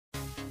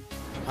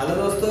Hello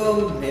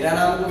दोस्तों, मेरा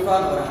नाम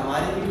गुफान और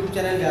हमारे YouTube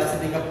चैनल पे आप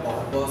सभी का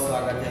बहुत बहुत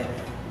स्वागत है।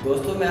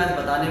 दोस्तों, मैं आज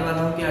बताने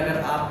वाला हूँ कि अगर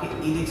आपके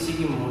ई रिक्शे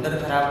की मोटर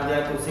ख़राब हो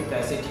जाए तो उसे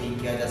कैसे ठीक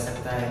किया जा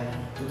सकता है।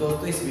 तो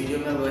दोस्तों, इस वीडियो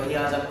में वही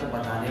आज आपको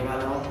बताने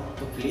वाला हूँ।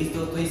 तो प्लीज़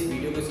दोस्तों, इस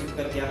वीडियो को स्किप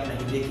करके आप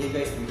नहीं देखिएगा,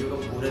 इस वीडियो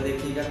को पूरा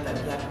देखिएगा,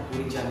 तभी आपको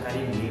पूरी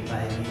जानकारी मिल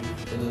पाएगी।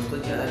 तो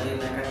दोस्तों, ज़्यादा देर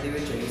न करते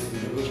हुए चलिए इस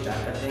वीडियो को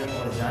स्टार्ट करते हैं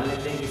और जान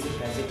लेते हैं कि इसे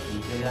कैसे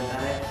ठीक किया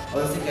जाता है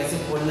और इसे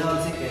कैसे खोलना है और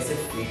इसे कैसे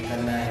फिट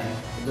करना है।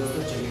 तो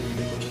दोस्तों, चलिए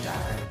वीडियो को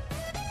स्टार्ट करें।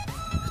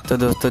 तो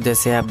दोस्तों,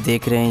 जैसे आप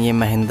देख रहे हैं ये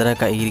महिंद्रा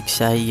का ई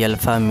रिक्शा है, ये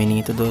अल्फ़ा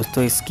मिनी। तो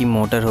दोस्तों, इसकी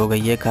मोटर हो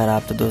गई है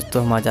ख़राब। तो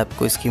दोस्तों, हम आज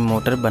आपको इसकी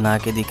मोटर बना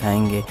के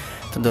दिखाएंगे।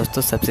 तो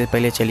दोस्तों, सबसे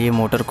पहले चलिए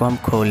मोटर को हम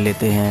खोल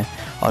लेते हैं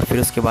और फिर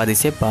उसके बाद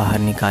इसे बाहर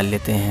निकाल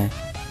लेते हैं।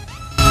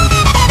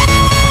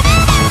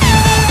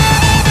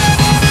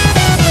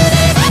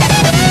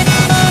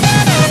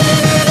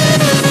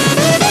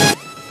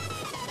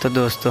 तो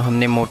दोस्तों,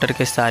 हमने मोटर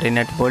के सारे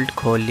नट बोल्ट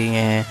खोल लिए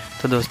हैं।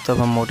 तो दोस्तों,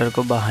 अब हम मोटर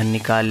को बाहर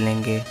निकाल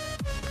लेंगे।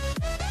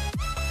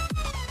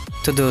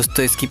 तो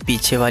दोस्तों, इसकी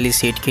पीछे वाली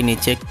सीट के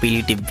नीचे एक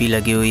पीली डिब्बी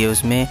लगी हुई है,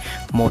 उसमें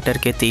मोटर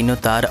के तीनों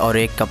तार और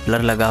एक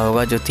कपलर लगा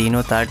होगा, जो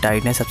तीनों तार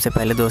टाइट हैं। सबसे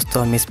पहले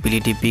दोस्तों, हमें इस पीली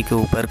डिब्बी के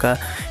ऊपर का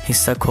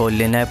हिस्सा खोल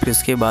लेना है। फिर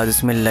उसके बाद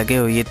उसमें लगे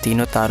हुए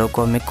तीनों तारों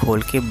को हमें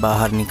खोल के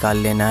बाहर निकाल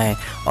लेना है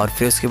और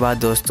फिर उसके बाद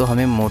दोस्तों,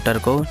 हमें मोटर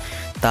को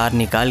तार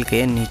निकाल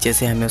के नीचे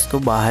से हमें उसको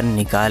बाहर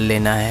निकाल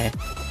लेना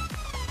है।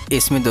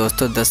 इसमें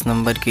दोस्तों 10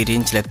 नंबर की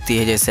रिंच लगती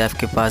है। जैसे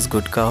आपके पास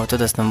गुटका हो तो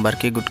 10 नंबर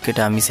के गुटके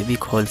टामी से भी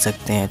खोल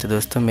सकते हैं। तो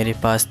दोस्तों, मेरे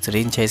पास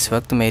रिंच है, इस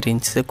वक्त मैं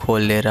रिंच से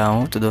खोल ले रहा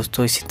हूं। तो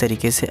दोस्तों, इसी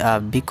तरीके से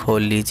आप भी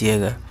खोल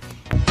लीजिएगा।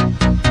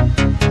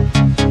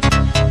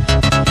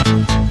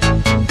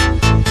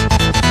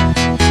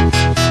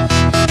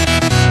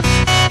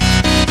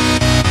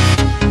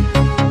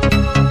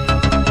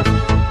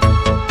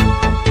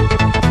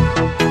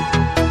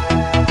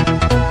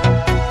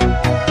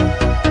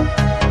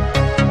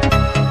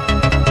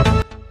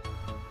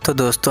 तो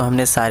दोस्तों,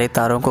 हमने सारे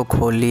तारों को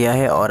खोल लिया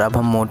है और अब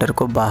हम मोटर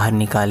को बाहर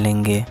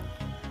निकालेंगे।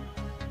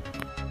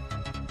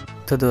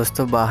 तो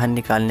दोस्तों, बाहर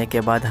निकालने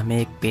के बाद हमें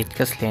एक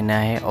पेचकस लेना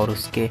है और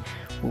उसके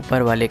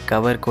ऊपर वाले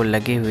कवर को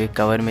लगे हुए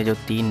कवर में जो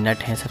 3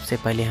 नट हैं, सबसे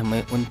पहले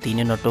हमें उन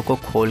तीनों नटों को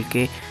खोल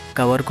के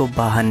कवर को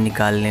बाहर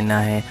निकाल लेना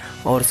है।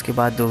 और उसके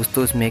बाद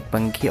दोस्तों, उसमें एक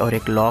पंखी और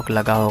एक लॉक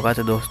लगा होगा।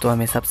 तो दोस्तों,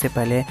 हमें सबसे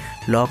पहले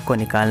लॉक को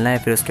निकालना है,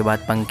 फिर उसके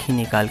बाद पंखी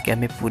निकाल के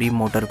हमें पूरी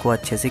मोटर को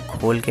अच्छे से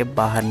खोल के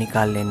बाहर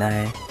निकाल लेना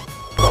है।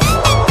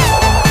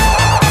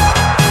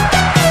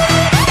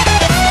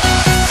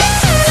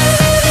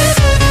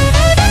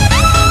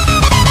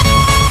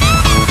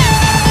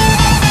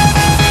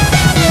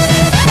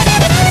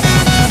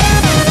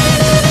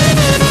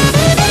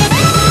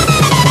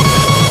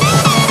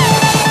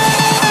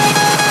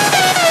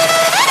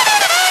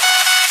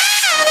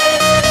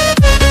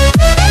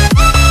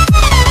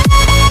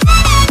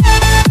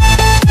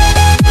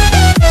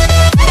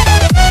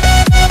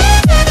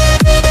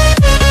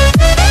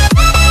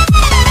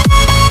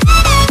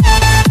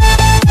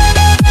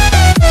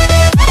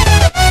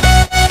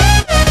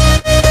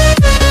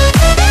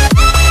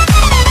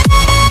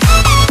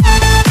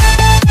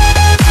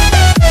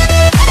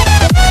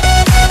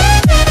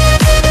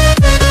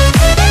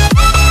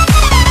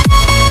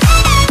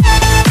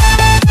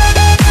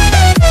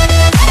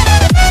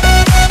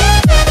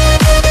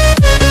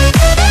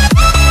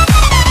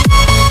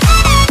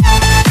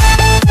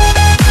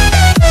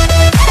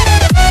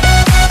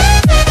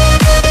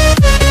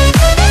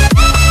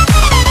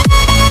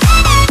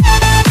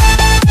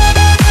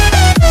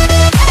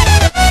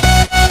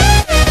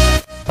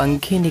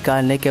 पंखी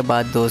निकालने के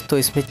बाद दोस्तों,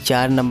 इसमें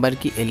 4 नंबर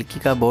की एलकी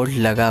का बोर्ड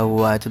लगा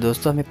हुआ है। तो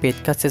दोस्तों, हमें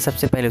पेचकस से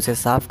सबसे पहले उसे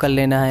साफ़ कर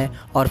लेना है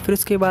और फिर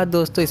उसके बाद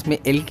दोस्तों, इसमें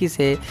एलकी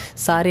से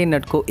सारे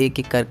नट को एक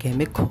एक करके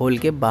हमें खोल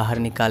के बाहर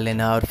निकाल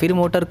लेना है और फिर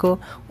मोटर को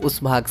उस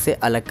भाग से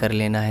अलग कर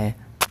लेना है।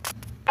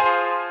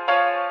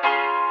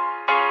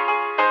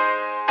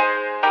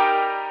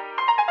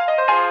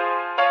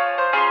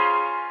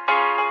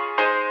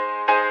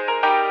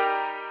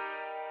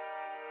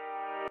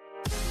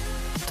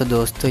 तो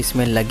दोस्तों,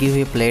 इसमें लगी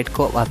हुई प्लेट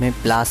को हमें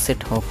प्लास से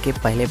ठोक के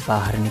पहले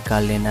बाहर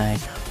निकाल लेना है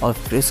और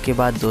फिर उसके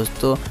बाद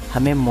दोस्तों,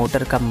 हमें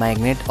मोटर का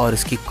मैग्नेट और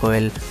उसकी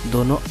कोयल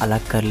दोनों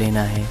अलग कर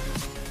लेना है।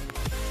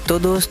 तो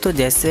दोस्तों,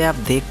 जैसे आप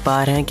देख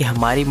पा रहे हैं कि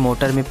हमारी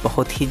मोटर में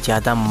बहुत ही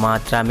ज़्यादा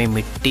मात्रा में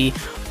मिट्टी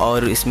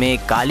और इसमें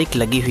कालिक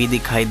लगी हुई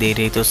दिखाई दे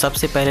रही है। तो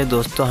सबसे पहले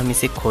दोस्तों, हम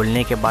इसे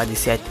खोलने के बाद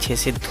इसे अच्छे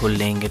से धुल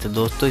लेंगे। तो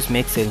दोस्तों, इसमें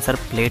एक सेंसर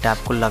प्लेट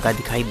आपको लगा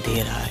दिखाई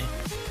दे रहा है।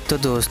 तो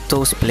दोस्तों,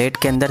 उस प्लेट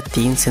के अंदर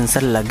 3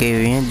 सेंसर लगे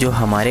हुए हैं जो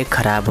हमारे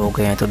ख़राब हो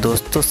गए हैं। तो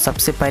दोस्तों,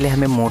 सबसे पहले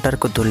हमें मोटर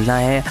को धुलना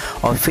है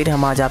और फिर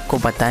हम आज आपको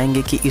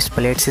बताएंगे कि इस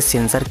प्लेट से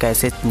सेंसर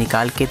कैसे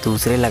निकाल के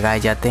दूसरे लगाए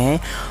जाते हैं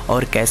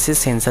और कैसे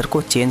सेंसर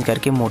को चेंज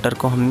करके मोटर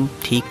को हम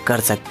ठीक कर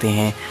सकते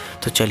हैं।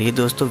 तो चलिए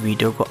दोस्तों,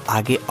 वीडियो को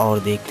आगे और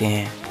देखते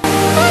हैं।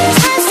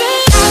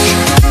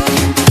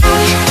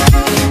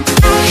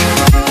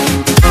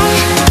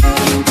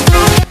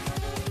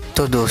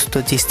 तो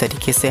दोस्तों, जिस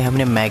तरीके से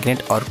हमने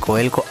मैग्नेट और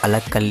कोयल को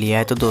अलग कर लिया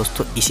है, तो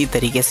दोस्तों इसी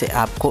तरीके से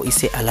आपको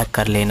इसे अलग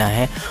कर लेना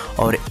है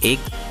और एक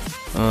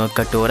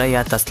कटोरा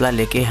या तसला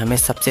लेके हमें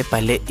सबसे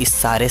पहले इस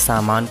सारे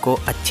सामान को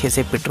अच्छे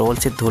से पेट्रोल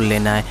से धुल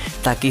लेना है,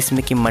 ताकि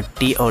इसमें की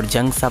मट्टी और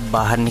जंग सब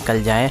बाहर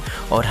निकल जाए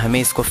और हमें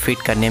इसको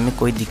फिट करने में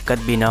कोई दिक्कत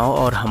भी ना हो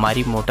और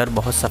हमारी मोटर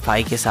बहुत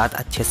सफाई के साथ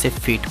अच्छे से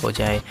फिट हो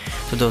जाए।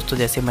 तो दोस्तों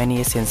जैसे मैंने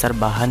ये सेंसर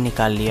बाहर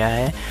निकाल लिया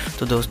है,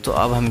 तो दोस्तों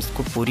अब हम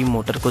इसको पूरी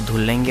मोटर को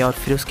धुल लेंगे और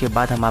फिर उसके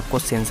बाद हम आपको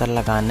सेंसर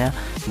लगाना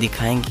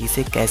दिखाएंगे,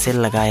 इसे कैसे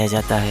लगाया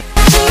जाता है।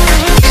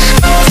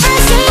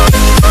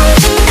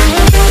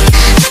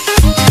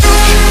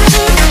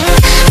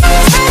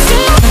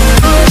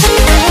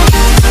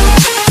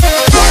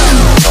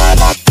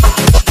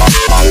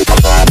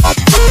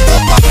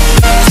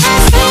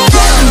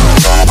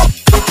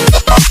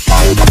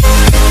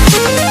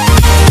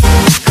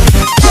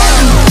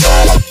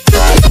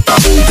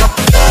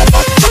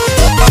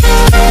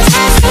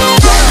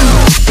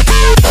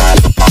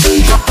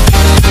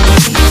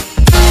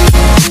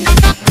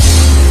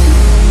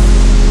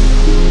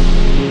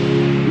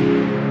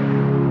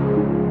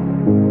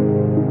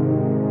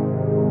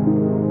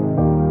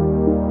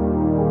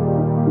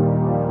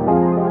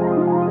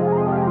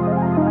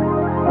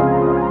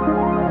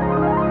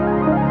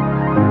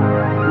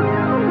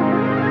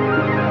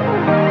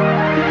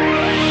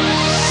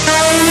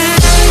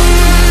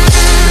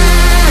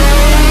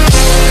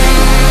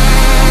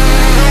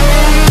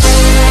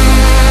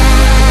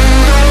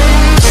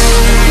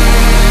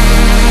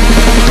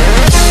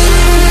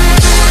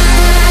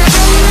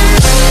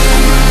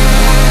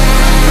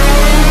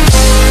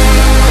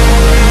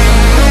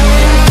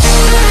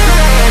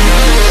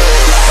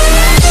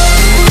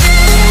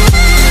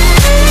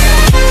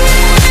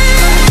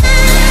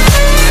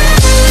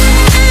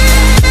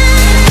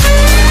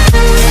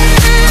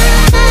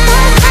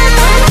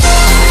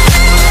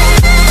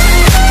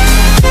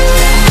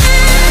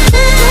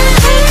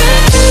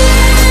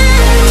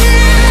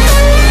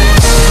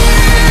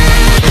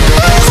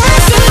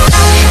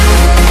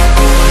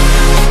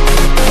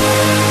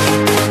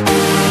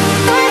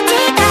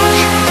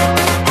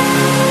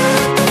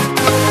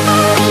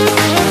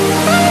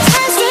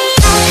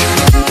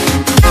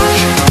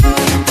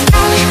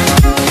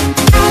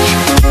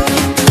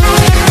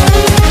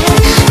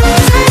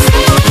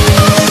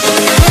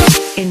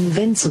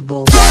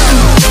 Invincible.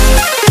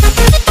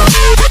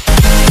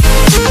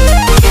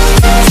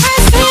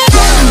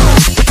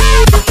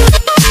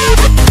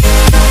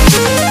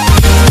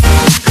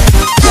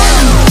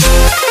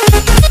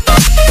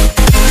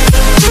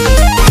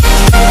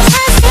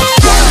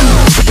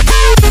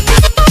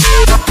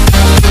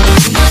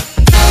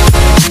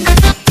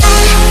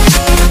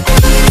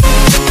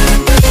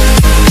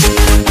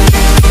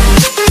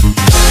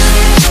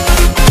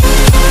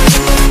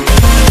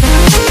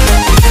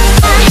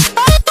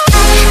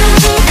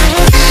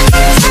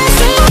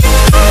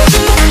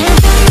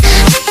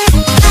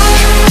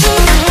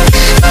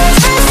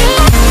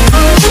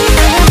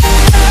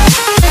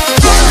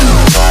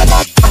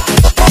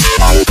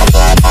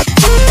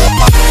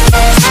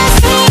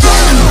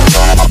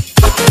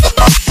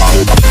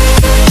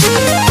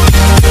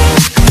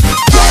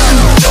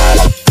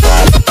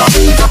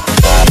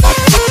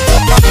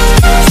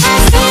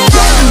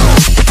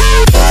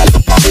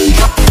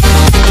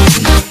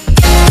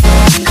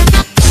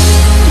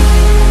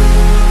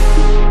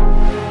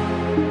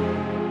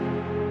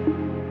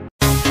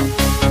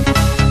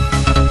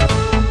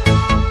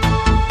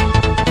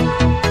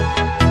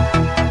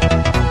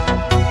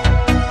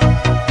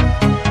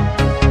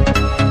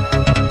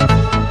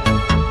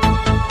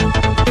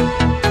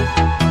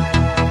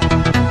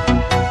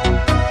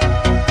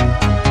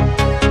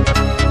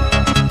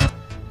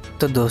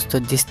 तो दोस्तों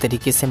जिस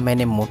तरीके से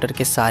मैंने मोटर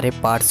के सारे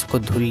पार्ट्स को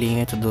धुल लिए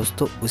हैं, तो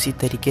दोस्तों उसी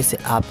तरीके से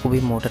आपको भी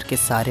मोटर के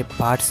सारे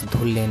पार्ट्स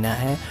धुल लेना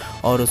है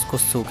और उसको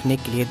सूखने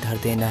के लिए धर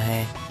देना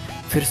है।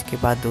 फिर उसके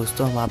बाद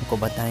दोस्तों हम आपको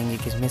बताएंगे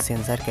कि इसमें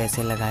सेंसर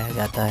कैसे लगाया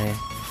जाता है।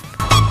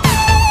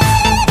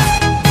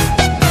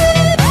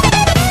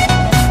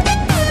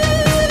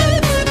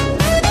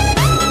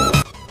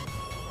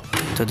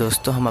 तो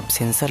दोस्तों हम अब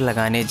सेंसर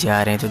लगाने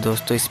जा रहे हैं। तो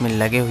दोस्तों इसमें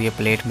लगे हुए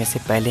प्लेट में से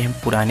पहले हम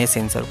पुराने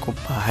सेंसर को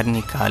बाहर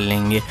निकाल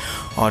लेंगे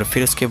और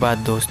फिर उसके बाद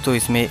दोस्तों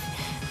इसमें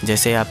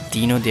जैसे आप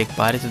तीनों देख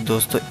पा रहे, तो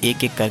दोस्तों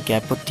एक एक करके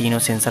आपको तीनों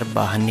सेंसर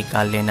बाहर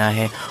निकाल लेना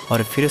है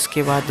और फिर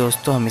उसके बाद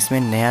दोस्तों हम इसमें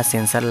नया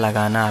सेंसर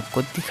लगाना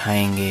आपको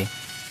दिखाएंगे।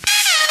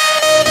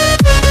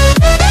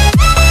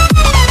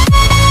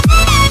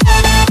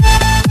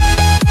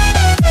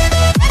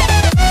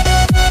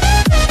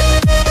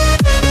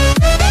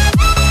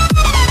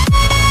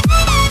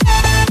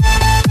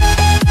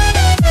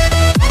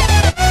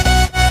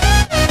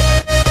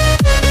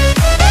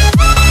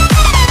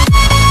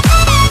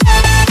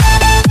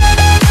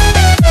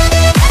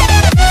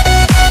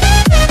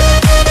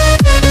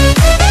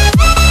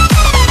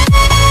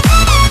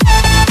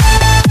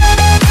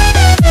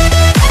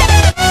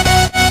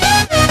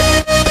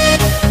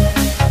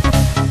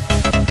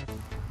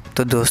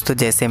 तो दोस्तों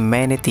जैसे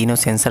मैंने तीनों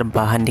सेंसर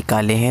बाहर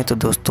निकाले हैं, तो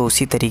दोस्तों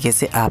उसी तरीके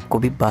से आपको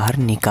भी बाहर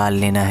निकाल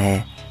लेना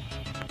है।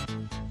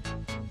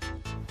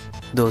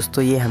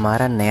 दोस्तों ये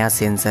हमारा नया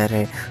सेंसर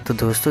है। तो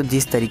दोस्तों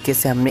जिस तरीके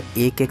से हमने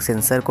एक एक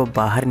सेंसर को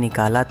बाहर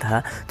निकाला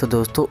था, तो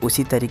दोस्तों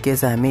उसी तरीके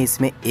से हमें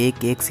इसमें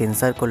एक एक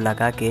सेंसर को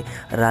लगा के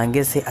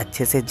रांगे से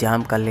अच्छे से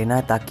जाम कर लेना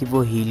है, ताकि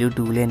वो हिले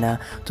डुले ना।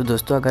 तो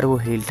दोस्तों अगर वो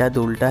हिलता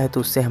डुलता है तो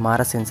उससे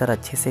हमारा सेंसर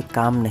अच्छे से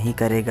काम नहीं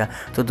करेगा।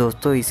 तो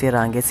दोस्तों इसे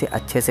रांगे से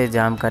अच्छे से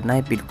जाम करना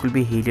है, बिल्कुल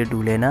भी हिले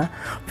डुले ना।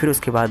 फिर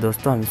उसके बाद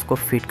दोस्तों हम इसको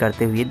फिट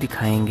करते हुए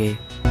दिखाएंगे।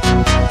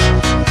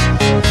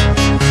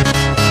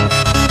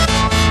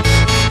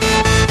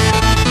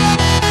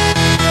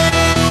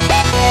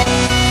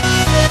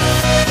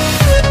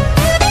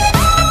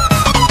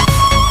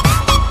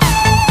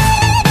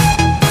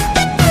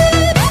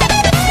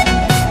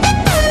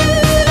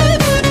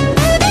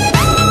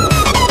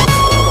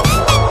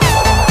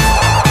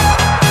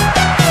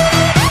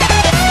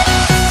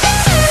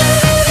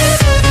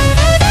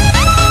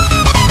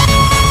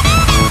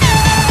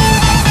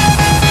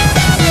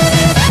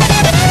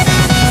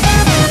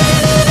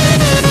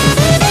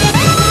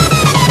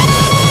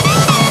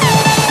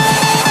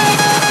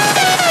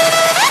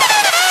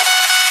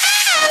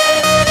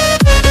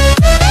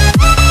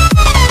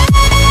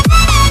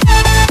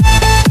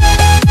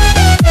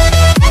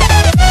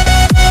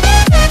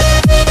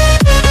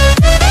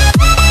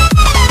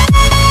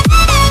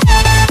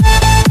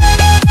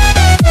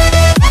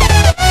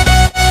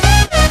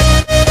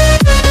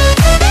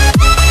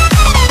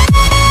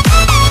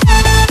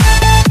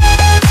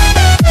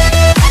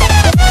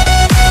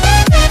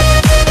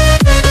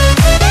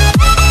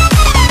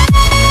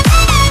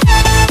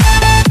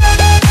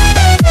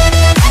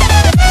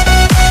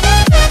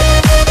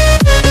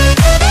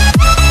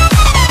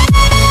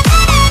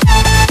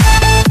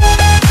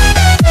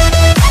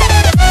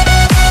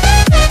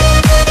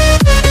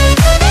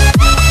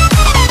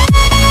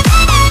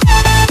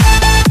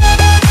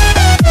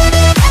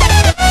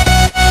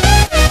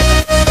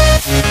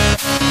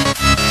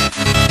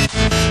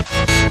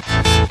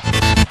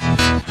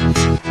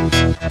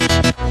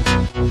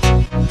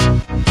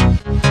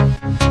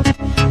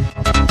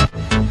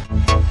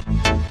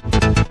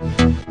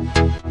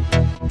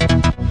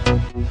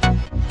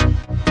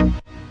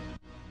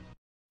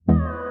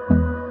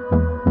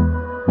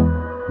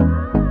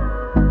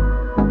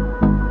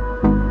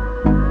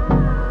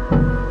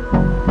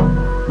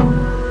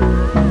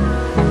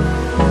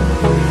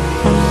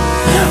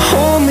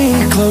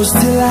 Close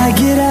till I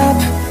get up.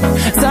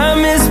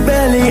 Time is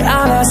barely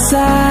on our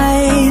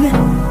side.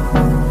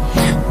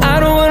 I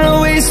don't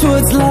wanna waste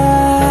what's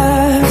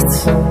left.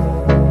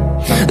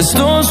 The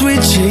storms we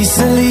chase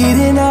are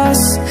leading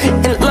us,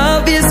 and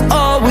love is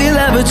all we'll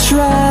ever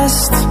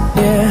trust.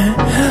 Yeah,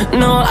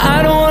 no, I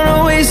don't wanna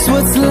waste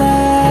what's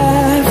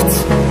left.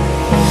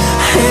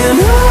 And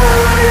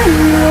on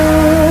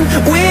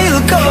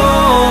we'll go,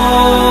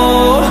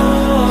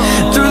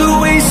 through the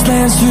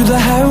wastelands, through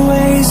the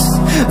highways,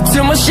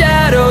 till my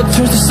shadow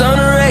turns to sun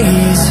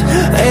rays.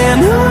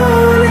 And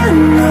on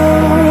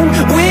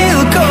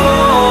we'll go,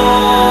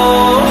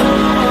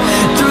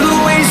 through the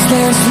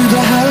wastelands, through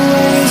the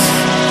highways.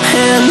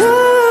 And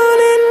on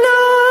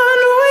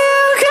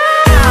we'll go.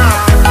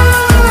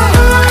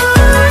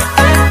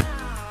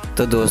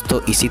 तो दोस्तों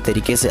इसी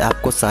तरीके से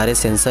आपको सारे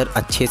sensor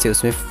अच्छे से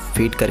उसमें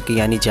फिट करके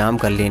यानी जाम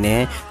कर लेने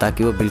हैं,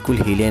 ताकि वो बिल्कुल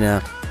हिले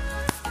ना।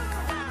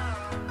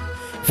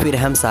 फिर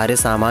हम सारे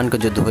सामान को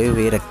जो धोए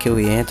हुए रखे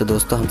हुए हैं, तो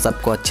दोस्तों हम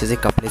सबको अच्छे से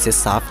कपड़े से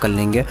साफ़ कर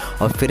लेंगे।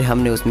 और फिर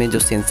हमने उसमें जो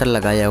सेंसर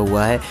लगाया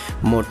हुआ है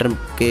मोटर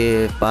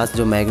के पास,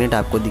 जो मैग्नेट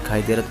आपको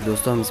दिखाई दे रहा है, तो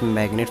दोस्तों हम इसमें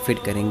मैग्नेट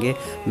फिट करेंगे।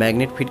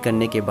 मैग्नेट फिट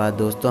करने के बाद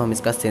दोस्तों हम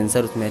इसका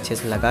सेंसर उसमें अच्छे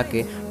से लगा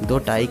के दो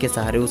टाई के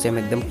सहारे उसे हम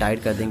एकदम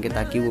टाइट कर देंगे,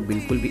 ताकि वो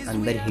बिल्कुल भी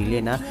अंदर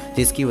हिले ना,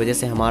 जिसकी वजह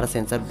से हमारा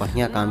सेंसर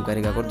बढ़िया काम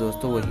करेगा। अगर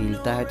दोस्तों वो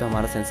हिलता है तो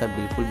हमारा सेंसर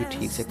बिल्कुल भी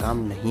ठीक से काम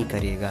नहीं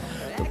करेगा।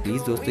 तो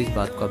प्लीज़ दोस्तों इस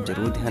बात को आप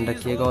ज़रूर ध्यान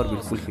रखिएगा और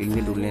बिल्कुल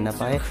हिलने डुलने ना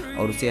पाए,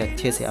 और उसे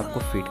अच्छे से आपको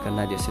फिट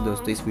करना है, जैसे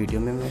दोस्तों इस वीडियो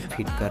में मैं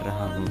फिट कर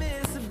रहा हूँ।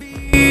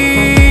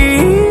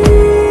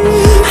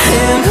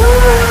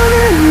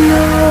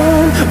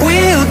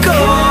 We'll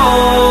go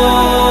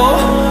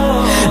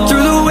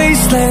through the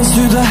wastelands,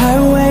 through the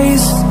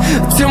highways,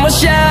 till my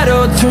shadow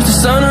turns to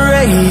sun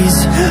rays.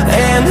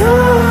 And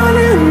on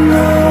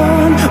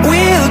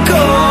we'll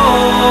go,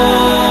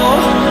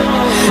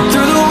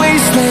 through the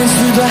wastelands,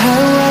 through the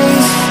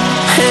highways.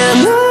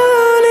 And on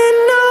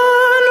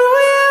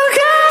we'll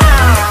go.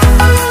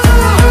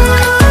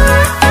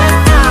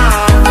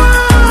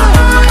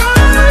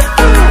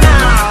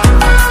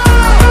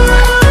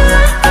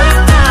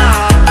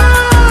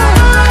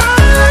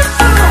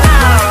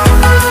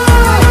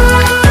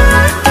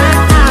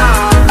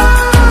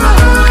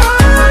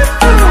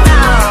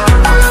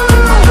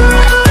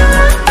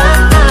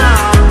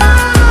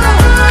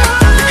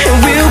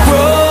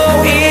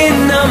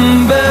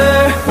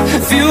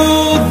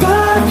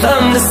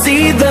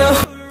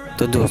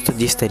 तो दोस्तों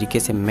जिस तरीके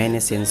से मैंने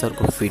सेंसर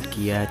को फिट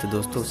किया है, तो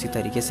दोस्तों उसी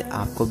तरीके से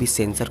आपको भी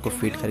सेंसर को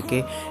फिट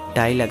करके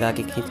टाई लगा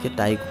के खींच के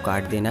टाई को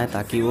काट देना है,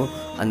 ताकि वो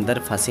अंदर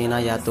फंसे ना,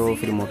 या तो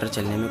फिर मोटर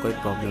चलने में कोई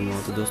प्रॉब्लम ना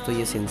हो। तो दोस्तों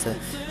ये सेंसर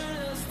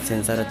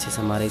सेंसर अच्छे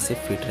से हमारा इसे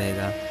फिट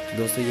रहेगा। तो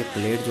दोस्तों ये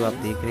प्लेट जो आप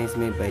देख रहे हैं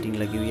इसमें बेयरिंग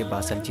लगी हुई है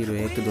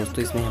 6201। तो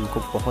दोस्तों इसमें हमको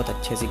बहुत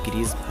अच्छे से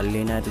ग्रीस भर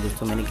लेना है। तो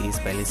दोस्तों मैंने ग्रीस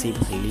पहले से ही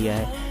भर लिया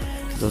है।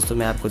 दोस्तों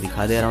मैं आपको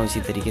दिखा दे रहा हूँ, इसी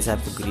तरीके से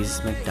आपको ग्रीस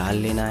इसमें डाल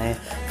लेना है।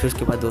 फिर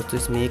उसके बाद दोस्तों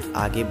इसमें एक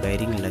आगे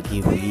बेयरिंग लगी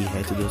हुई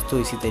है। तो दोस्तों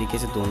इसी तरीके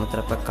से दोनों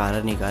तरफ का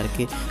कॉर्नर निकाल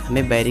के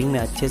हमें बेयरिंग में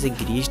अच्छे से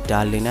ग्रीस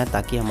डाल लेना है,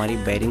 ताकि हमारी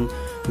बेयरिंग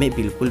में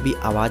बिल्कुल भी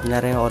आवाज़ ना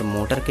रहे और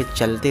मोटर के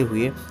चलते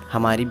हुए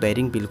हमारी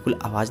बेयरिंग बिल्कुल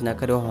आवाज़ ना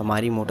करे और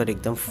हमारी मोटर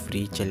एकदम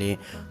फ्री चले।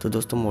 तो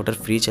दोस्तों मोटर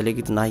फ्री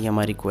चलेगी तो ना ही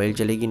हमारी कोयल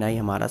चलेगी, ना ही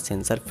हमारा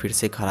सेंसर फिर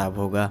से ख़राब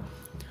होगा।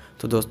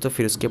 तो दोस्तों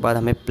फिर उसके बाद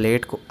हमें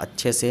प्लेट को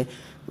अच्छे से,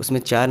 उसमें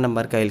 4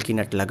 नंबर का एल की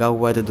नट लगा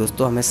हुआ है। तो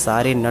दोस्तों हमें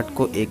सारे नट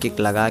को एक एक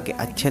लगा के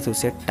अच्छे से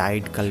उसे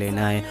टाइट कर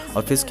लेना है।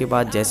 और फिर उसके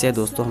बाद जैसे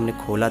दोस्तों हमने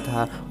खोला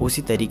था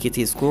उसी तरीके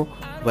से इसको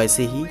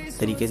वैसे ही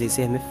तरीके से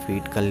इसे हमें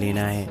फिट कर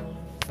लेना है।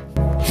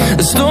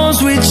 The storms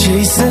we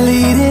chase are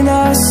leading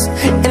us,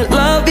 and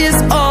love is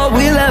all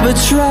we'll ever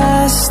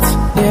trust.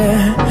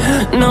 Yeah,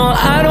 no,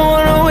 I don't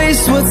wanna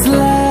waste what's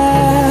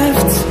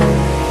left.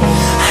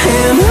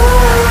 And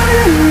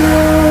on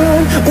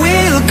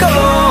we'll go,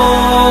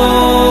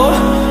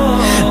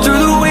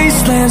 through the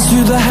wastelands,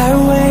 through the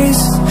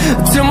highways,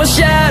 till my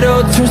shadow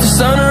turns to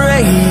sun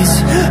rays.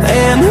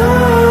 And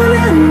on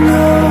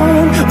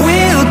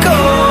we'll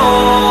go,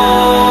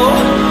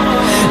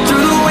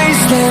 through the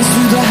wastelands,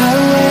 through the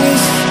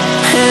highways.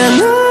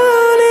 And on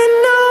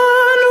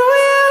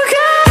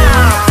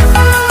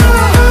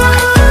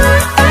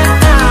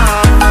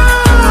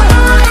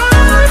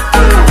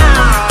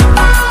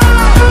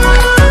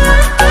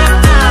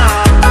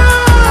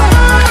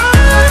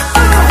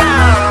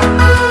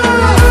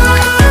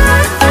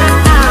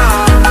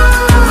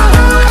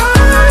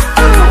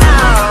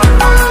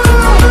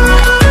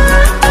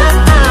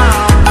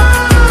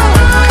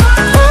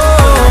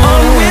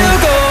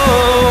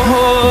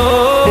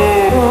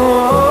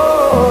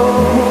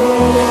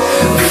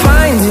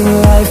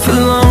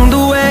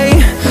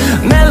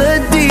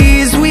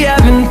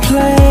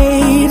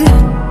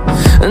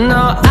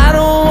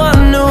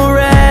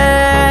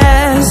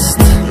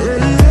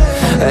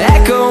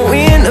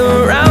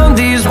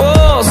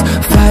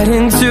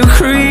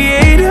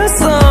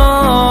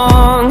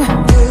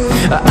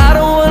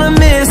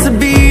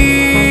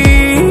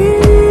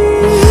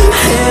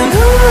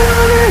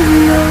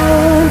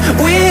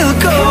we'll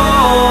go.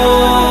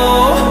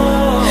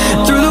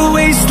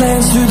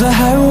 Through the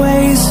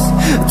highways,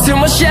 till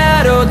my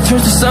shadow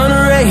turns to sun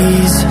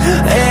rays.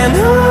 And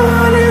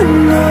on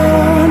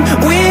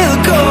we'll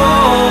go,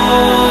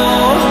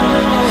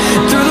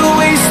 through the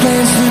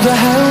wastelands, through the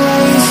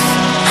highways.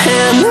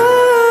 And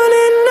on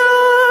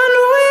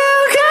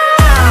we'll go.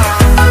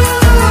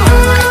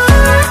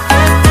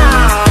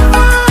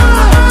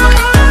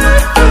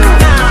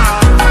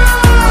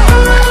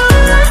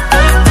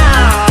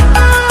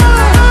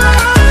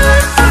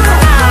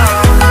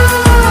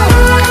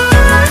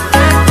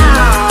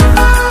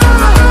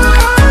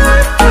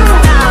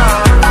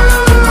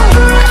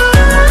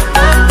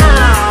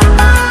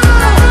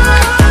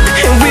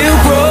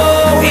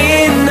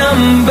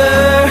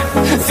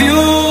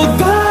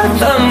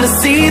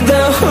 See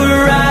the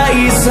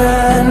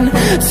horizon,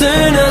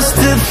 turn us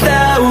to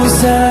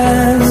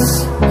thousands,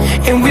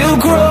 and we'll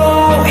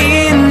grow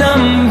in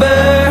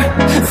number,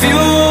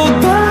 fueled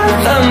by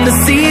them to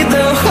see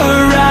the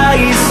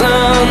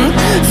horizon,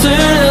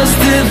 turn us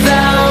to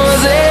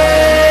thousands.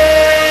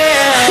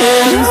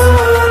 And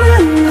on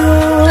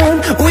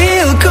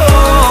we'll go,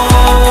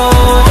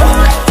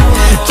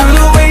 through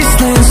the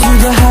wastelands, through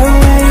the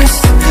highways,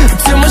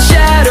 till my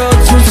shadow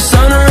turns to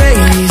sun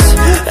rays.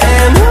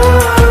 And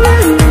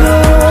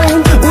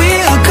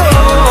we'll go,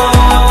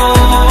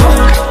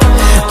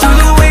 through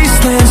the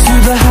wastelands,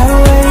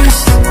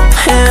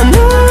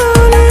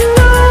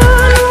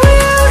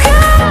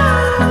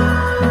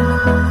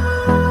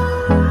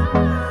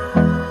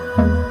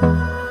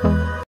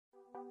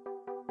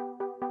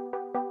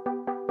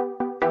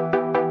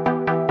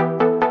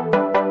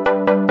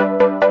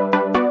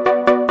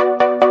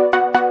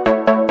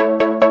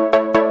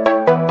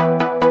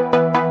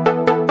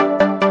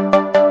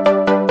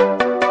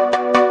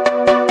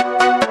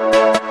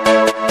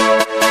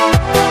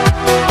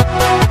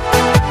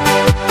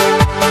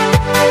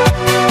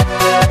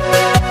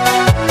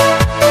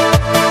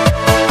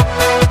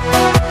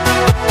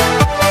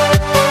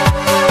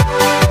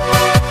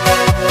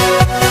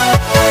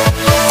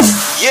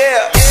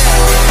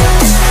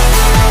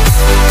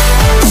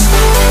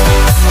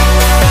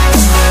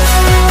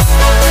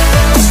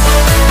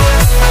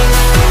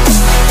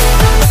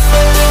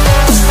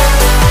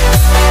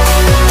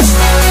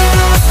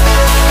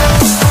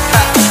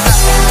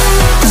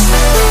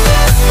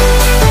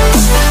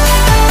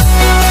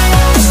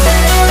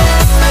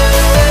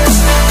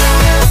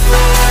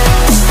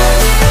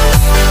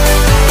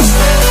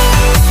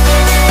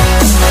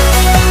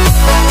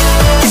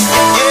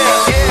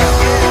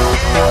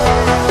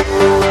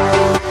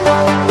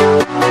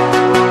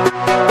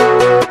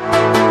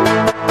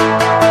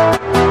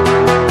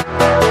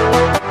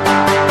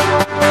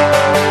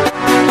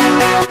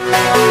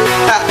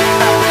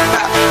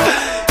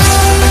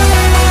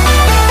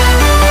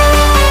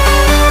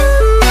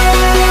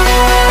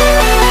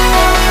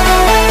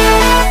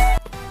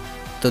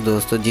 तो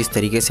दोस्तों जिस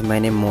तरीके से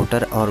मैंने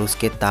motor और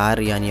उसके तार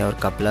यानी और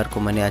कपलर को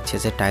मैंने अच्छे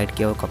से टाइट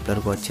किया और कपलर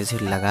को अच्छे से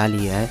लगा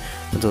लिया है,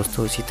 तो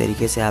दोस्तों उसी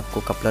तरीके से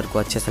आपको कपलर को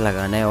अच्छे से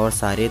लगाना है और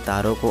सारे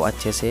तारों को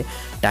अच्छे से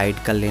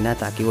टाइट कर लेना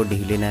ताकि वो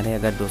ढीले ना रहे।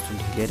 अगर दोस्तों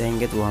ढीले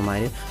रहेंगे तो वो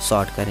हमारे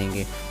शॉर्ट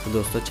करेंगे। तो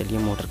दोस्तों चलिए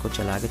मोटर को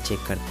चला के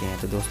चेक करते हैं।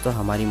 तो दोस्तों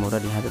हमारी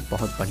मोटर यहाँ पर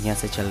बहुत बढ़िया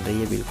से चल रही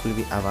है, बिल्कुल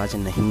भी आवाज़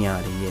नहीं आ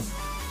रही है।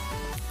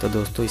 तो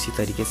दोस्तों इसी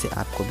तरीके से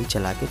आपको भी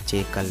चला के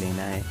चेक कर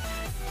लेना है।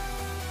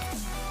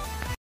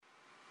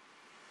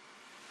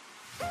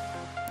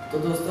 तो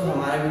दोस्तों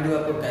हमारा वीडियो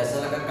आपको कैसा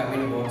लगा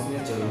कमेंट बॉक्स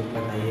में जरूर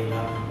बताइएगा।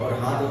 और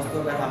हाँ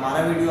दोस्तों, अगर हमारा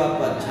वीडियो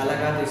आपको अच्छा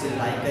लगा तो इसे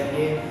लाइक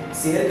करिए,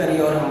 शेयर करिए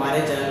और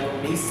हमारे चैनल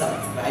को प्लीज़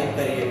सब्सक्राइब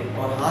करिए।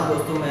 और हाँ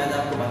दोस्तों, मैं आज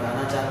आपको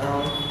बताना चाहता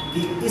हूँ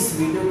कि इस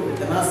वीडियो को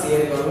इतना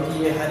शेयर करो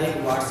कि ये हर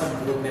एक व्हाट्सएप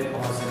ग्रुप में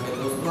पहुँच सके।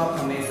 दोस्तों आप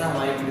हमेशा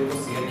हमारे वीडियो को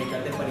शेयर नहीं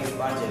करते, पर इस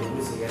बार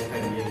जरूर शेयर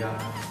करिएगा।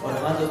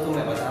 और हाँ दोस्तों,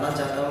 मैं बताना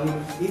चाहता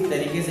हूँ इस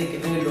तरीके से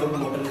कितने लोग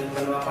मोटर नहीं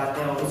बनवा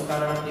पाते हैं और उस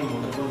कारण अपनी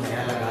मोटर को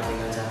नया लगा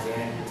देना चाहते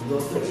हैं।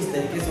 दोस्तों इस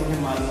तरीके से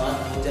उन्हें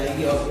मालूमात हो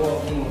जाएगी और वो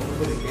अपनी मोटर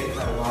को रिपेयर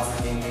करवा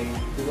सकेंगे।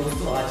 तो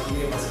दोस्तों आज के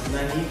लिए बस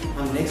इतना ही।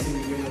 हम नेक्स्ट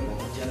वीडियो